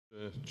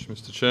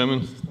Mr.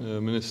 Chairman,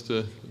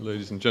 Minister,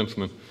 ladies and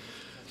gentlemen,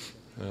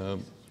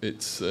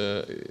 it's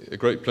a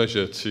great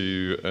pleasure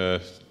to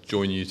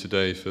join you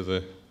today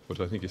for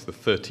what I think is the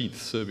 13th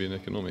Serbian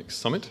Economic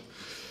Summit,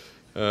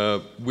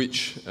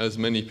 which, as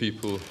many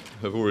people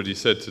have already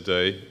said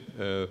today,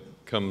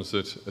 comes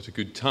at a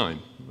good time.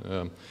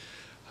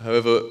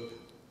 However,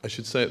 I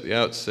should say at the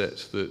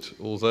outset that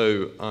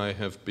although I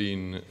have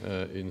been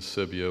in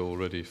Serbia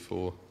already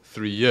for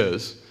 3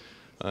 years,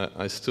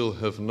 I still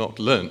have not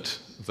learnt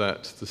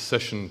that the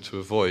session to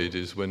avoid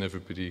is when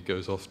everybody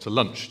goes off to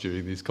lunch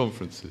during these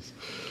conferences.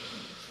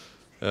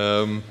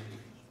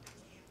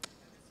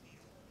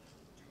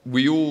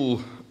 We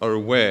all are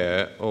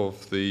aware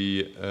of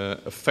the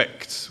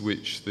effects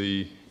which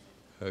the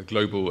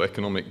global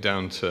economic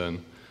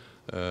downturn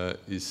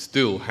is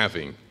still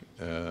having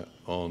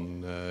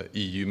on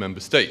EU member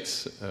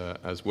states,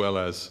 as well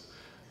as,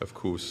 of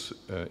course,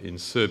 in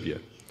Serbia.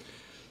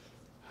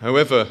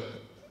 However,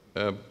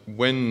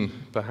 when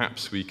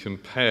perhaps we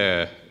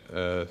compare,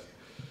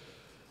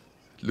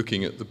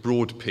 looking at the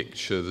broad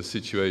picture, the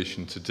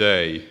situation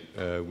today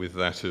with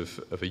that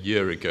of a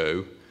year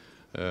ago,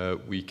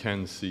 we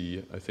can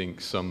see, I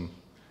think, some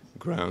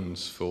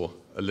grounds for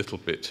a little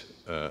bit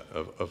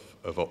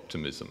of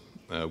optimism,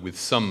 with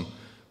some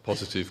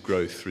positive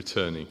growth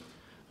returning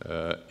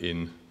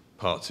in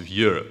parts of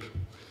Europe.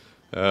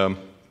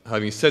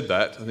 Having said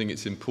that, I think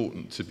it's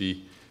important to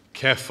be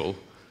careful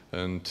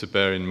and to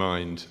bear in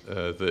mind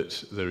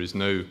that there is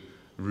no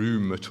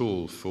room at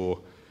all for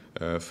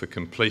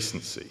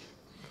complacency.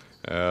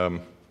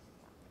 And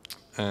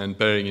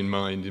bearing in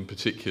mind, in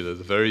particular,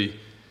 the very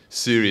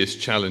serious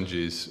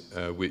challenges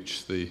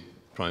which the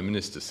Prime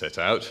Minister set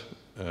out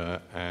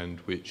and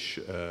which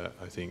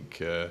I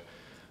think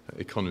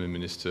Economy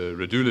Minister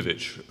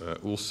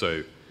Radulovic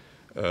also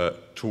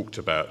talked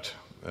about.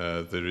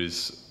 There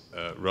is,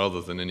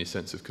 rather than any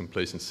sense of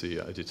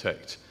complacency, I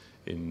detect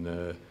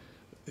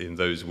in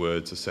those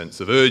words a sense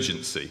of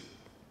urgency.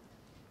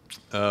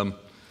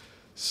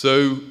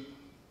 So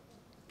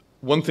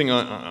one thing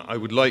I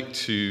would like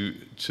to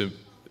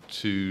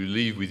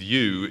leave with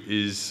you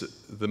is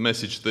the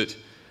message that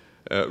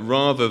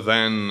rather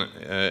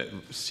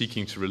than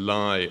seeking to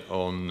rely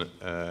on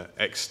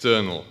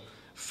external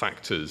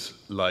factors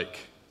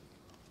like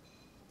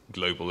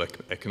global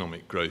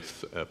economic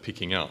growth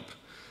picking up,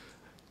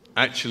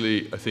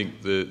 actually I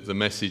think the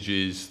message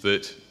is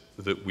that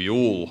we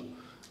all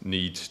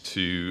need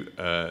to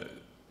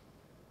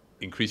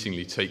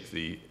increasingly take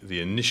the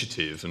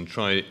initiative and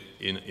try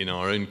in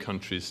our own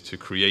countries to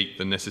create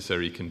the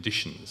necessary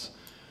conditions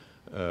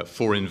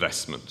for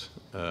investment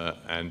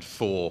and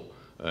for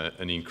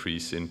an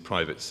increase in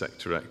private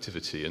sector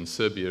activity. And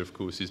Serbia, of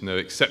course, is no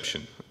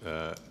exception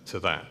to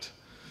that.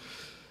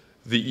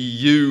 The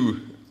EU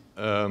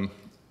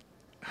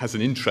has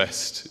an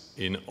interest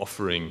in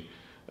offering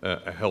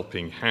a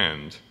helping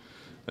hand.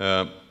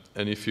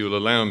 And if you'll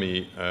allow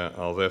me,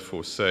 I'll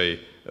therefore say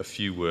a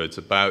few words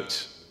about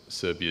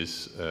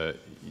Serbia's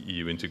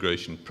EU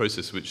integration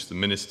process, which the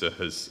Minister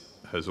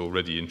has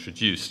already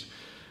introduced,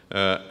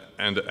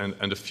 and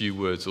a few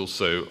words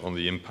also on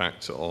the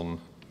impact on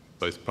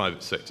both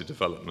private sector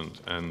development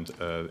and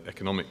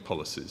economic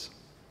policies.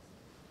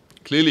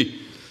 Clearly,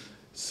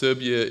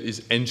 Serbia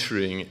is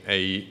entering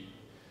a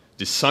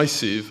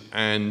decisive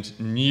and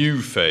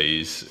new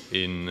phase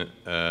in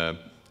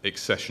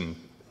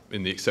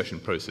the accession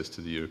process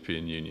to the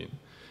European Union.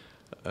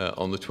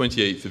 On the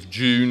 28th of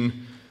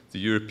June, the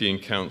European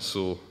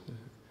Council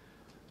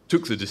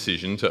took the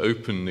decision to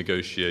open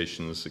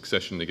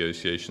accession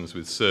negotiations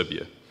with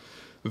Serbia.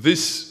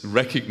 This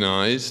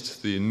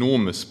recognized the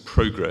enormous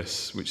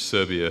progress which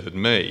Serbia had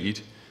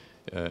made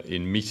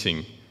in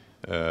meeting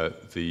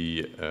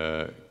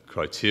the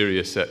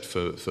criteria set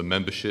for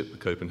membership, the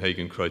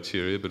Copenhagen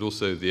criteria, but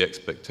also the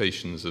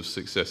expectations of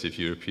successive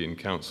European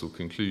Council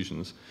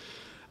conclusions.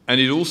 And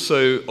it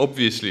also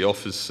obviously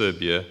offers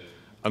Serbia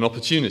an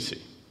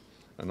opportunity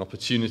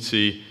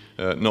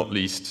not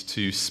least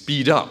to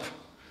speed up,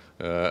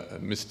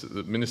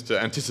 the Minister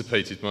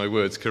anticipated my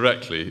words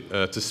correctly,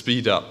 to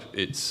speed up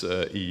its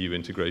EU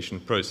integration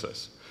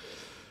process.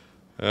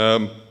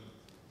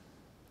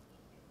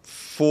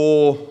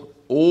 For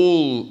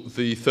all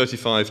the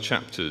 35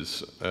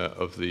 chapters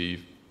of the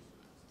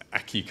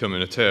acquis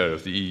communautaire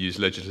of the EU's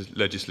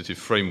legislative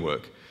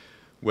framework,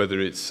 whether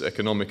it's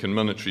economic and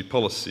monetary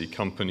policy,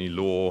 company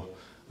law,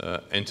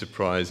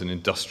 enterprise and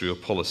industrial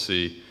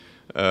policy,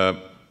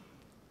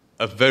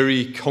 a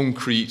very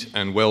concrete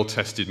and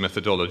well-tested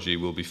methodology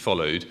will be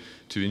followed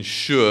to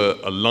ensure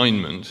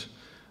alignment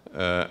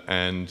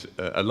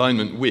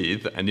alignment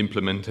with and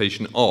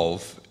implementation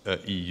of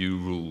EU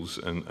rules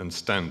and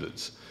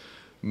standards.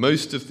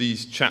 Most of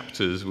these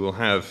chapters will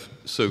have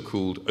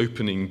so-called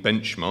opening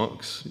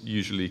benchmarks,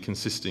 usually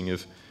consisting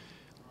of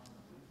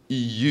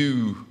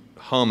EU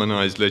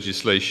harmonized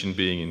legislation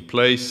being in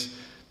place,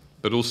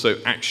 but also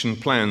action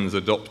plans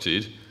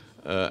adopted,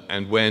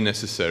 and where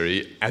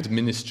necessary,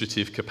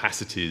 administrative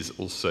capacities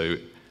also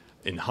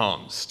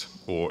enhanced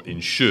or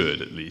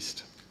ensured at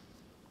least.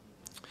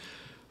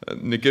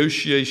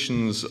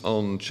 Negotiations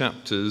on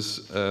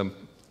chapters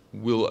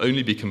will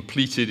only be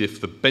completed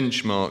if the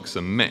benchmarks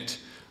are met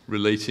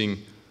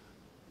relating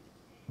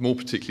more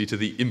particularly to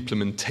the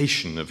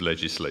implementation of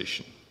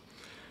legislation.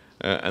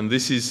 And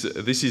this is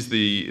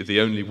the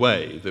only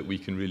way that we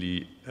can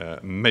really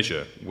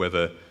measure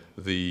whether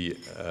the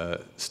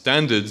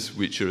standards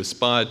which are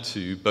aspired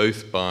to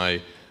both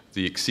by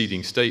the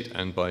acceding state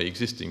and by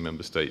existing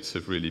member states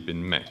have really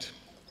been met.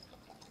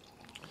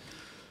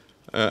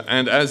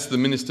 And as the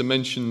Minister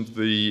mentioned,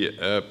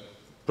 the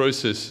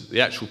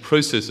actual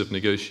process of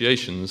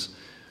negotiations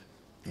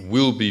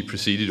will be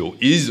preceded, or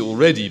is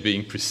already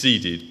being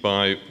preceded,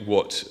 by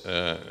what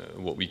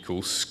we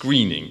call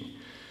screening.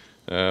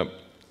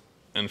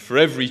 And for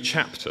every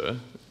chapter,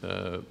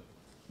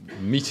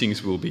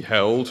 meetings will be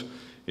held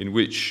in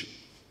which,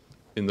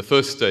 in the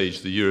first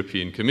stage, the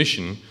European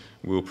Commission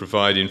will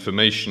provide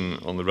information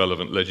on the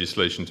relevant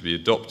legislation to be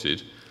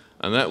adopted,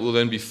 and that will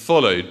then be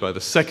followed by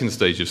the second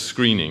stage of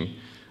screening,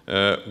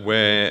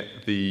 where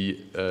the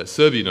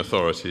Serbian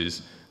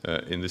authorities,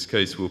 in this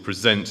case, will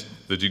present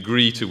the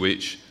degree to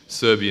which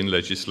Serbian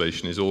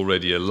legislation is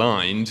already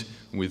aligned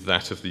with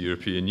that of the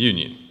European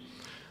Union.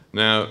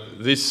 Now,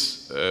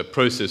 this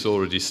process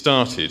already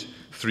started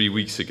 3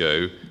 weeks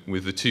ago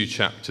with the two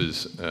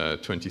chapters,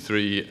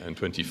 23 and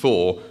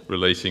 24,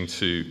 relating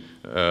to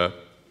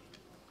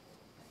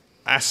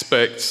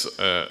aspects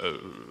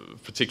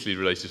particularly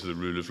related to the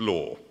rule of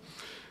law.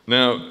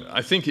 Now,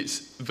 I think it's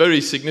very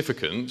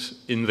significant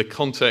in the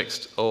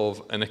context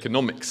of an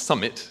economic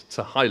summit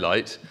to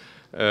highlight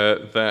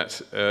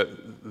that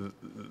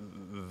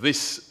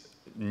this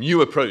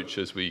new approach,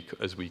 as we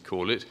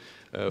call it,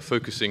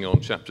 focusing on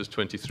chapters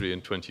 23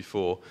 and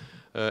 24,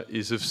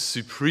 is of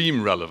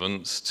supreme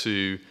relevance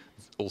to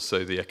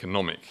also the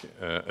economic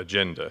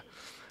agenda.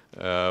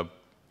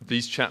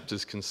 These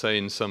chapters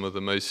contain some of the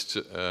most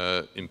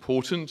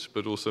important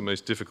but also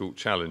most difficult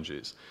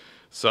challenges,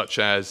 such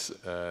as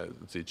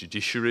the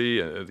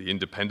judiciary, the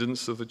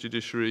independence of the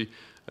judiciary,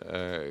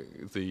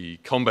 the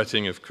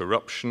combating of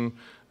corruption,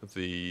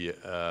 the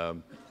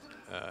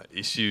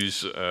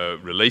issues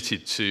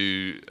related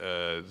to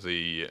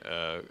the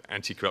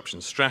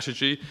anti-corruption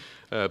strategy,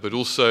 but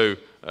also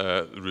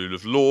the rule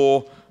of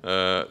law,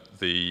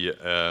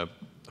 the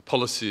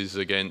policies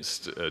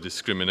against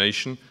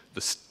discrimination,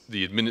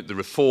 the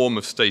reform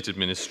of state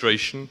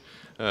administration,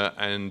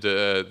 and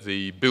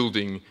the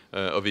building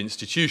of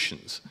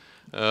institutions.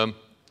 And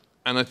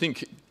I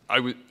think I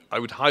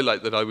would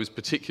highlight that I was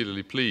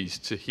particularly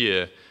pleased to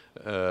hear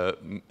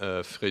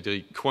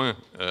Frédéric Coin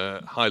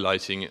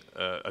highlighting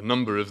a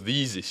number of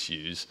these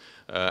issues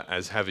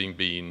as having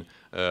been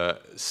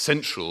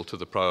central to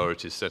the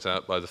priorities set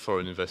out by the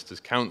Foreign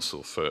Investors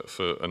Council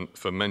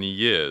for many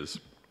years.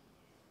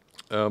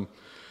 And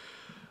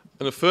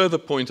a further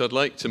point I'd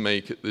like to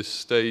make at this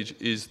stage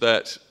is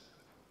that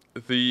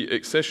the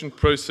accession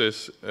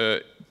process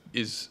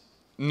is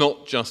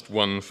not just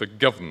one for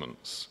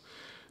governments.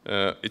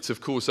 It's of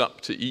course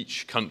up to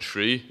each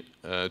country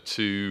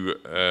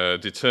to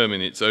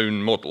determine its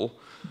own model,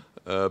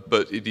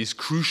 but it is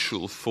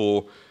crucial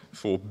for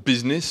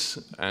business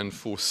and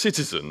for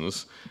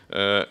citizens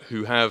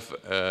who have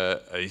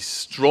a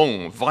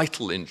strong,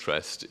 vital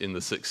interest in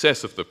the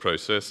success of the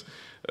process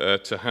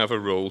to have a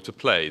role to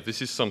play. This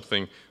is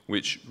something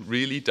which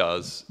really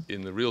does,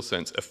 in the real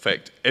sense,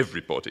 affect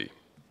everybody.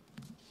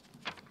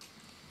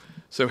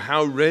 So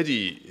how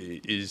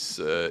ready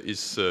is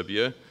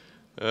Serbia?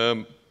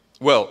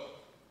 Well,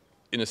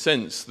 in a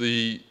sense,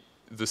 the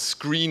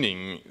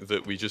screening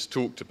that we just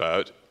talked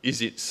about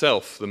is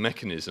itself the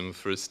mechanism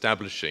for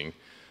establishing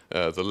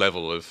the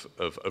level of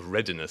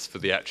readiness for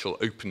the actual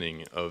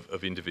opening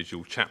of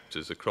individual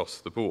chapters across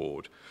the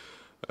board.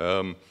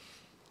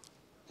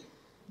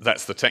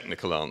 That's the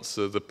technical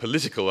answer. The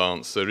political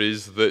answer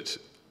is that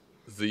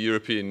the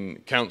European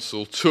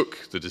Council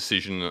took the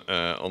decision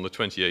on the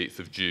 28th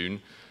of June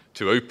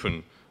to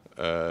open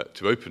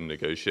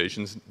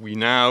negotiations. We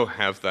now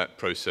have that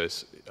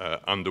process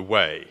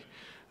underway,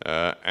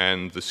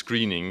 and the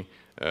screening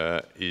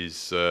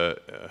has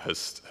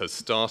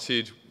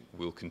started.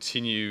 Will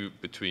continue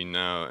between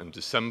now and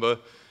December,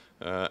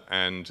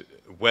 and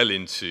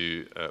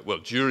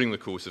during the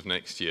course of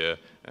next year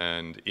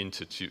and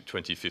into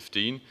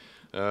 2015.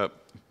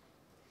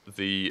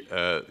 The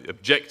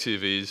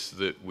objective is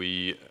that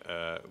we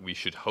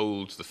should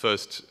hold the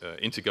first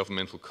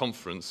intergovernmental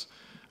conference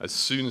as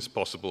soon as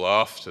possible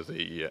after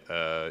the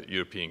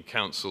European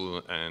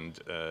Council and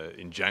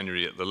in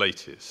January at the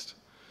latest.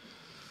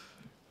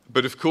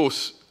 But of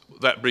course,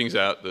 that brings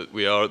out that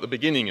we are at the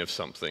beginning of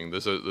something.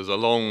 There's a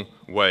long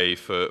way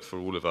for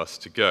all of us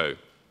to go.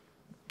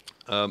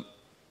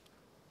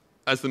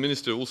 As the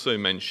Minister also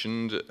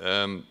mentioned,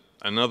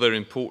 another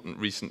important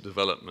recent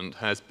development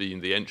has been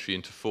the entry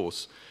into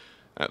force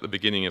at the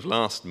beginning of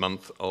last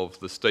month of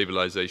the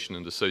Stabilization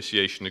and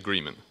Association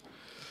Agreement.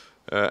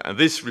 And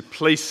this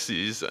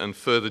replaces and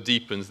further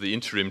deepens the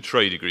interim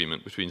trade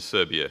agreement between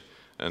Serbia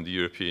and the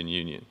European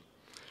Union.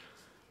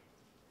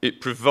 It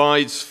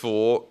provides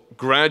for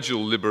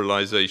gradual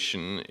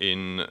liberalisation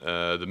in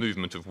the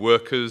movement of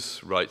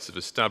workers, rights of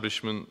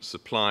establishment,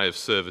 supply of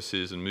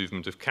services, and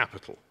movement of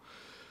capital.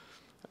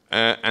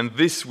 And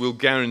this will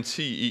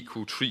guarantee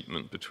equal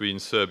treatment between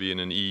Serbian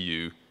and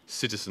EU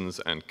citizens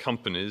and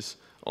companies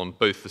on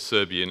both the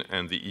Serbian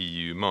and the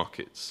EU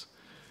markets.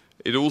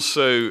 It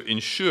also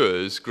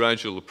ensures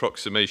gradual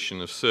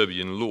approximation of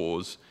Serbian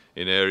laws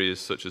in areas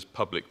such as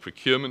public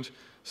procurement,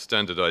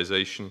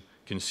 standardisation,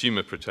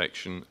 consumer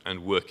protection,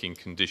 and working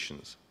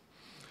conditions.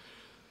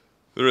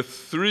 There are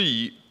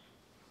three,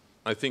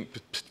 I think,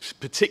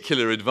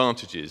 particular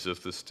advantages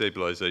of the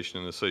Stabilisation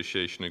and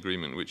Association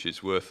Agreement which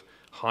is worth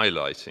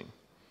highlighting.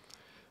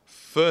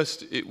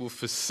 First, it will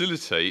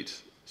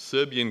facilitate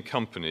Serbian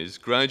companies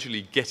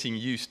gradually getting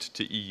used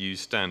to EU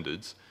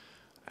standards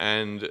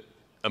and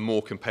a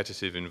more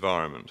competitive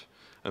environment.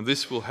 And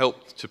this will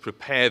help to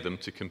prepare them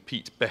to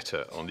compete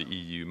better on the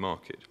EU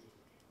market.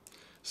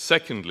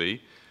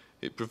 Secondly,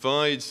 it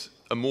provides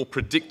a more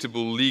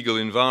predictable legal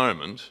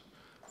environment,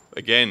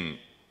 again,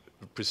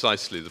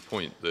 precisely the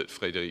point that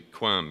Frédéric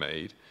Coin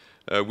made,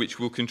 which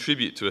will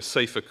contribute to a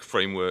safer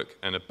framework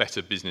and a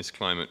better business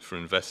climate for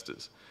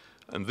investors.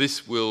 And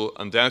this will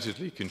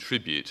undoubtedly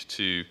contribute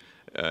to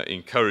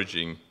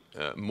encouraging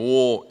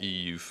more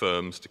EU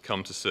firms to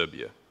come to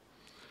Serbia.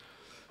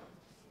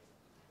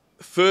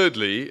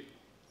 Thirdly,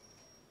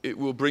 it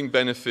will bring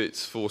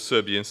benefits for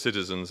Serbian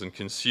citizens and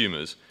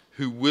consumers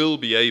who will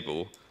be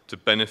able to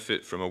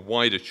benefit from a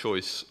wider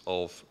choice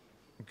of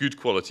good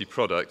quality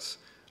products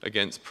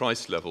against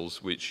price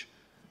levels which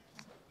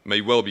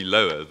may well be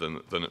lower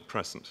than at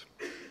present.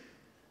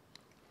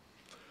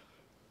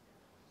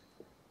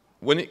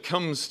 When it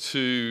comes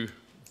to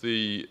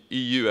the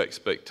EU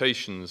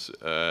expectations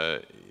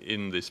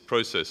in this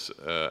process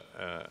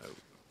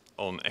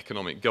on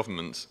economic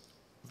governance,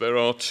 there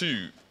are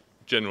two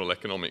general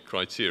economic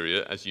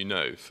criteria, as you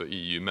know, for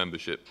EU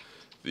membership.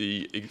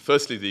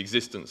 Firstly, the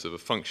existence of a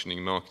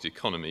functioning market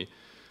economy,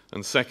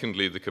 and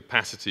secondly, the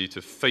capacity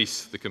to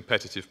face the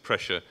competitive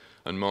pressure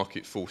and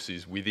market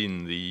forces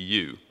within the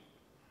EU.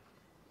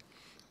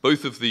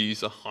 Both of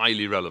these are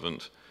highly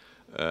relevant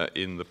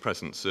in the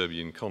present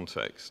Serbian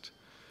context.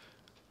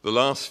 The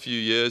last few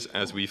years,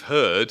 as we've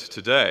heard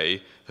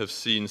today, have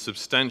seen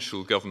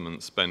substantial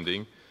government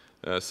spending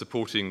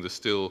supporting the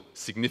still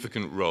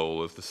significant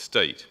role of the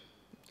state.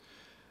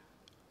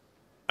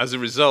 As a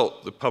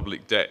result, the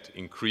public debt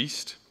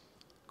increased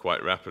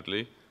quite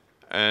rapidly,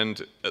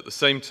 and at the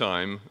same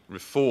time,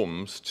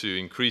 reforms to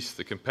increase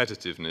the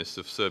competitiveness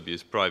of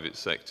Serbia's private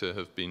sector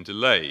have been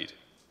delayed.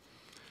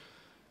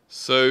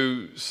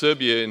 So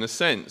Serbia, in a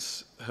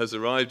sense, has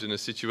arrived in a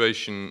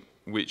situation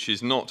which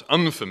is not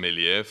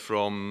unfamiliar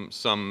from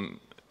some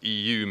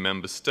EU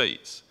member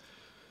states,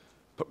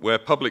 where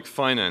public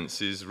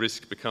finances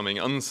risk becoming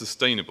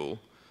unsustainable,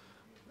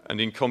 and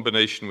in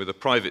combination with a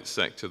private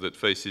sector that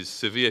faces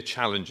severe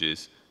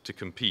challenges to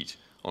compete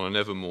on an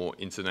ever more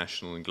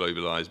international and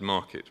globalized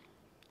market.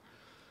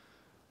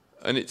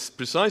 And it's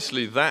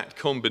precisely that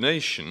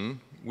combination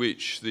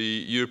which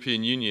the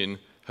European Union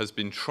has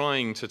been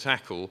trying to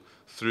tackle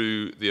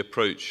through the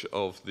approach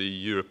of the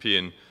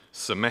European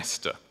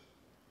semester,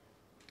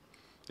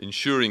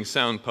 ensuring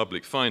sound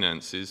public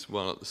finances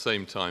while at the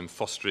same time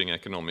fostering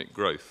economic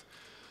growth.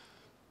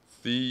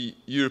 The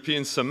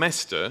European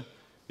semester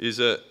is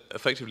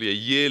effectively a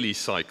yearly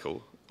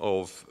cycle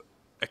of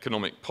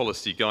economic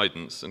policy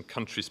guidance and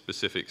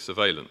country-specific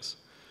surveillance,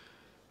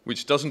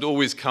 which doesn't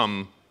always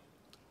come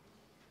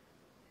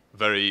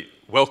very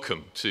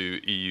welcome to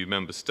EU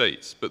member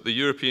states, but the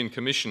European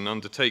Commission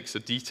undertakes a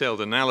detailed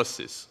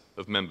analysis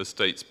of member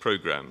states'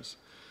 programs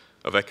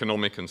of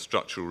economic and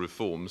structural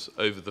reforms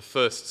over the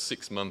first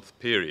 6-month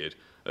period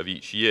of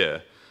each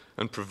year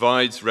and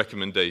provides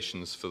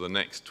recommendations for the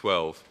next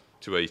 12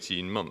 to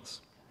 18 months.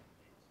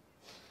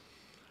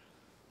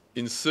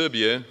 In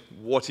Serbia,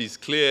 what is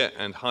clear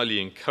and highly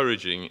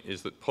encouraging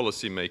is that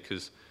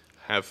policymakers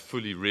have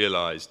fully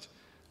realized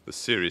the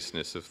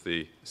seriousness of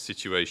the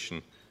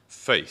situation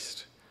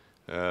faced.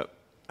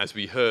 As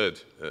we heard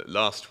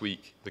last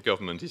week, the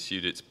government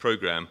issued its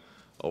program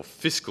of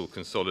fiscal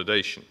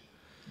consolidation.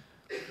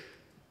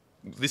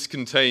 This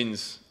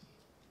contains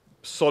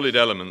solid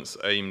elements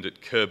aimed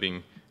at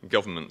curbing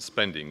government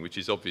spending, which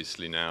is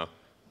obviously now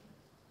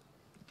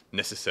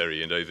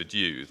necessary and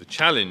overdue. The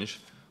challenge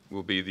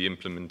will be the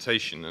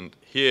implementation, and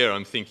here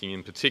I'm thinking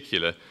in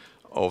particular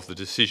of the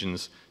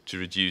decisions to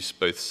reduce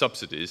both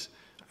subsidies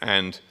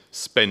and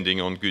spending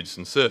on goods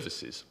and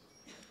services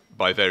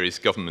by various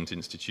government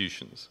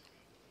institutions.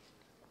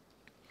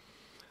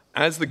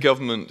 As the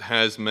government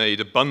has made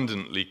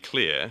abundantly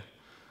clear,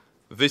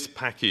 this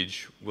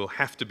package will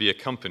have to be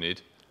accompanied,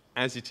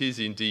 as it is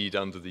indeed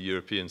under the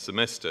European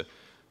semester,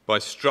 by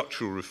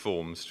structural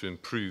reforms to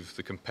improve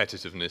the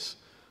competitiveness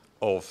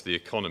of the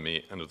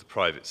economy and of the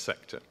private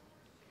sector.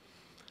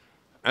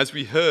 As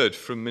we heard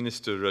from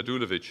Minister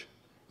Radulovic,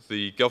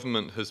 the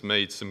government has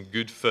made some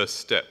good first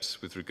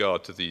steps with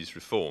regard to these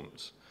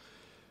reforms.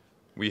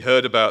 We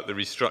heard about the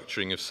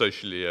restructuring of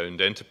socially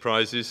owned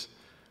enterprises,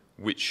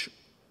 which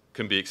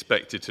can be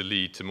expected to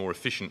lead to more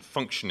efficient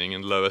functioning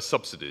and lower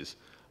subsidies.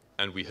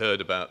 And we heard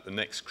about the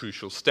next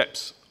crucial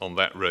steps on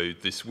that road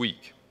this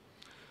week.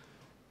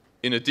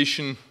 In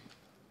addition,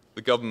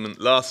 the government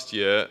last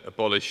year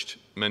abolished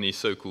many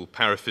so-called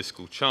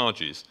parafiscal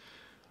charges,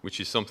 which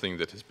is something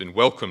that has been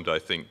welcomed, I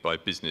think, by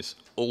business,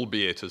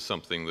 albeit as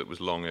something that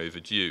was long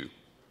overdue.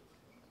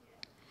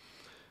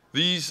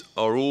 These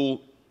are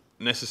all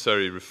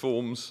necessary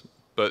reforms,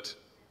 but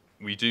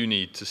we do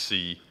need to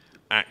see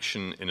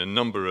action in a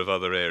number of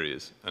other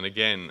areas. And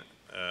again,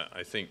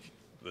 I think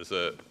there's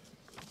an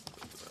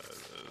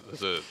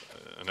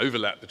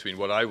overlap between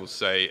what I will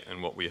say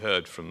and what we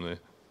heard from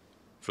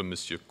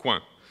Monsieur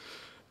Coin.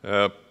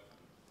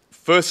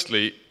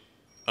 Firstly,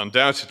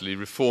 undoubtedly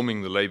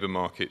reforming the labour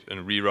market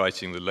and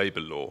rewriting the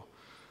labour law,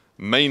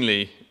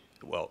 mainly,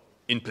 well,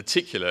 in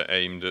particular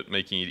aimed at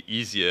making it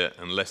easier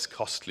and less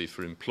costly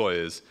for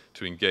employers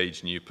to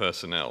engage new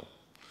personnel.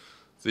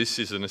 This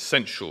is an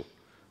essential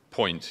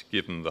point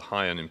given the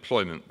high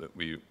unemployment that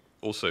we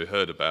also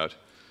heard about,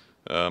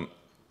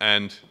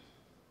 and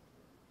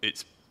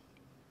it's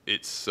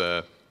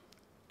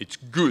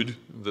good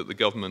that the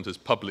government has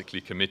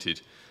publicly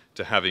committed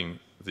to having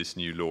this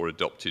new law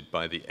adopted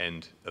by the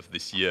end of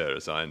this year,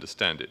 as I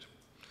understand it.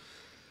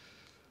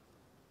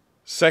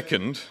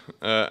 Second,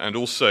 and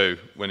also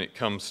when it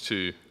comes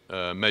to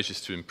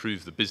measures to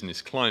improve the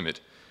business climate,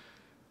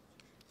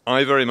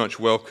 I very much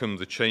welcome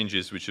the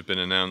changes which have been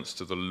announced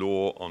to the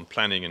law on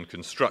planning and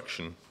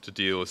construction to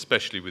deal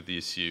especially with the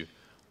issue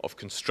of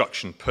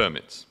construction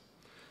permits.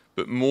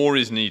 But more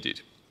is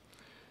needed.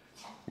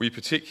 We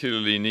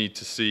particularly need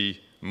to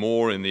see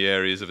more in the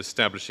areas of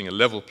establishing a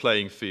level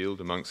playing field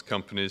amongst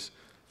companies,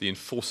 the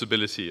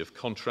enforceability of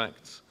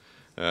contracts,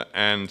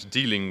 and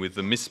dealing with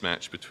the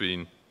mismatch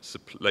between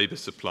labour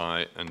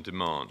supply and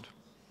demand.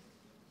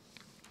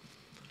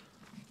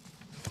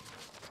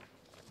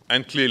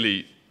 And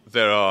clearly,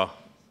 there are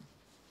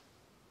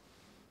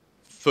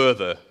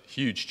further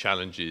huge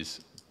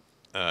challenges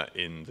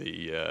in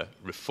the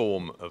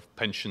reform of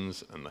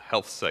pensions and the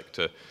health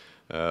sector,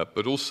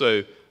 but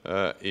also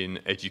in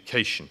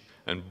education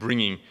and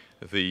bringing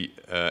the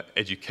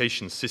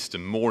education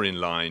system more in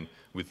line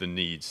with the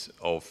needs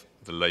of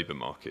the labour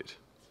market.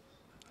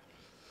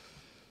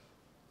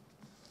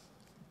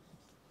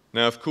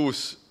 Now, of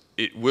course,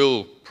 it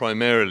will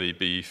primarily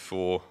be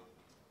for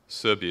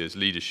Serbia's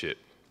leadership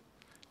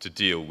to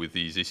deal with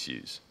these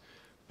issues,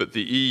 but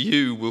the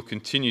EU will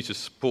continue to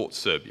support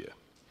Serbia.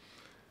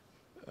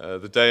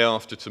 The day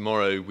after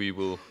tomorrow, we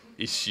will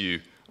issue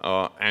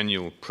our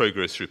annual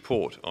progress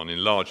report on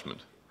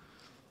enlargement.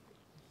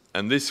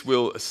 And this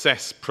will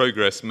assess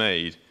progress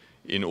made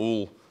in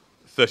all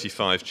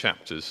 35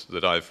 chapters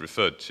that I've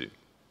referred to.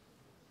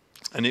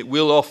 And it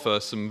will offer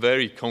some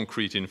very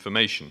concrete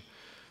information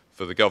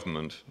for the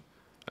government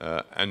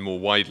and more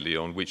widely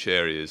on which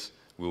areas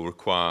will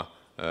require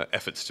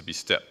efforts to be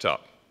stepped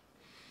up.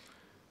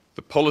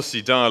 The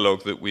policy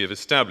dialogue that we have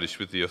established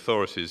with the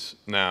authorities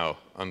now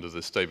under the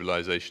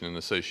Stabilisation and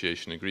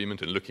Association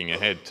Agreement and looking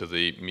ahead to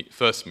the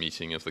first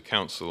meeting of the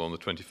Council on the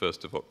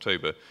 21st of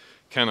October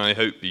can, I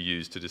hope, be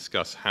used to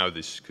discuss how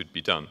this could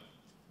be done.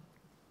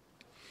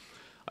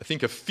 I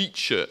think a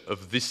feature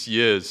of this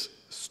year's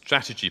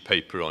strategy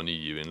paper on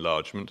EU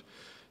enlargement,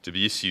 to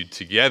be issued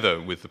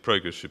together with the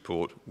progress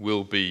report,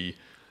 will be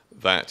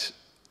that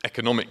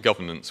economic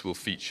governance will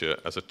feature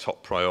as a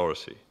top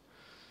priority.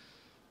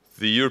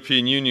 The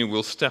European Union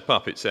will step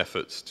up its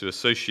efforts to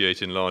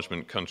associate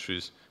enlargement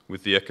countries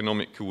with the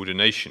economic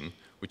coordination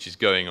which is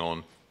going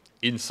on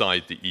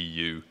inside the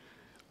EU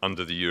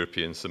under the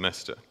European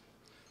semester.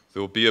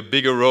 There will be a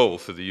bigger role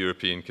for the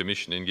European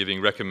Commission in giving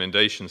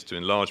recommendations to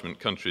enlargement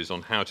countries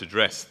on how to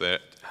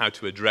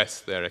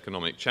address their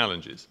economic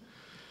challenges.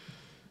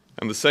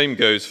 And the same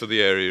goes for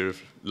the area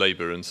of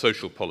labour and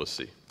social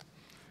policy.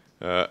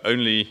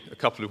 Only a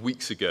couple of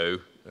weeks ago,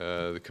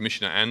 the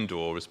Commissioner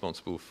Andor,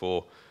 responsible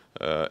for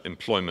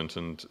employment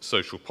and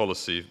social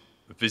policy,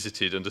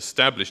 visited and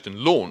established and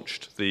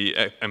launched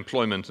the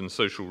Employment and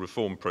Social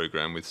Reform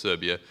Programme with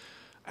Serbia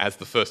as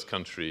the first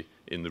country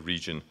in the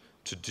region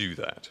to do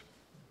that.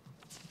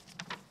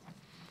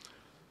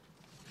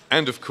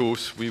 And of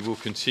course, we will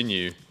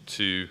continue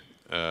to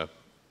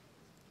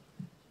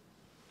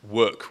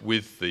work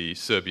with the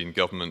Serbian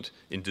government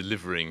in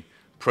delivering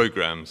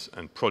programs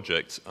and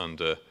projects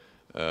under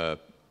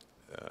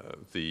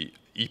the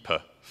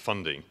IPA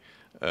funding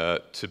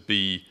to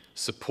be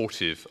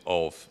supportive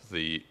of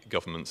the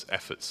government's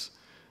efforts.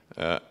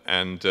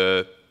 And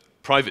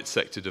private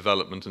sector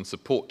development and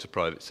support to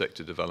private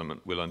sector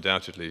development will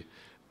undoubtedly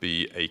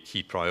be a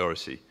key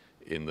priority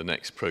in the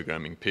next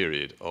programming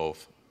period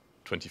of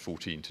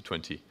 2014 to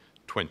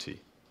 2020.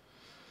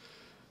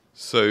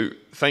 So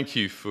thank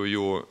you for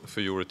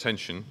your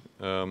attention.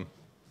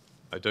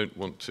 I don't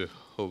want to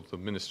hold the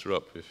Minister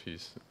up if he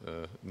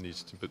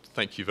needs to, but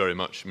thank you very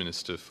much,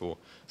 Minister, for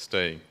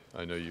staying.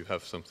 I know you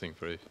have something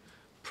very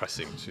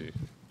pressing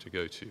to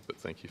go to, but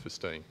thank you for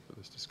staying for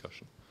this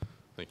discussion.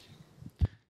 Thank you.